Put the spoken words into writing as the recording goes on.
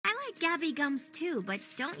Gabby Gums too, but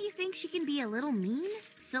don't you think she can be a little mean?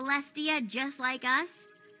 Celestia, just like us?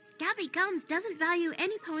 Gabby Gums doesn't value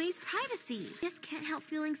any pony's privacy. Just can't help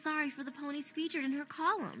feeling sorry for the ponies featured in her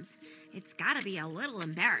columns. It's gotta be a little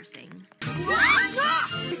embarrassing.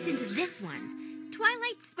 What? Listen to this one.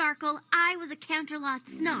 Twilight Sparkle, I was a counterlot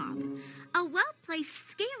snob. A well-placed,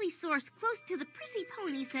 scaly source close to the prissy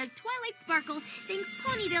pony says Twilight Sparkle thinks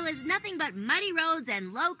Ponyville is nothing but muddy roads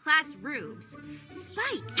and low-class rubes.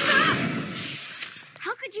 Spike!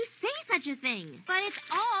 How could you say such a thing? But it's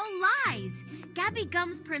all lies. Gabby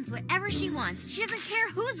Gums prints whatever she wants. She doesn't care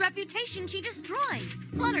whose reputation she destroys.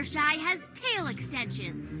 Fluttershy has tail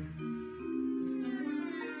extensions.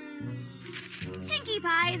 Pinkie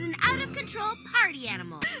Pie is an out-of-control party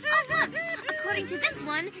animal. Oh, look! According to this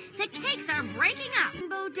one, the cakes are breaking up.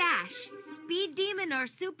 Rainbow Dash, Speed Demon or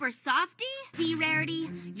Super Softy? See, Rarity,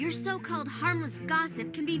 your so-called harmless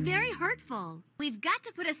gossip can be very hurtful. We've got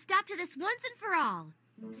to put a stop to this once and for all.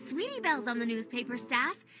 Sweetie Belle's on the newspaper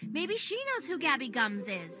staff. Maybe she knows who Gabby Gums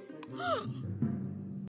is.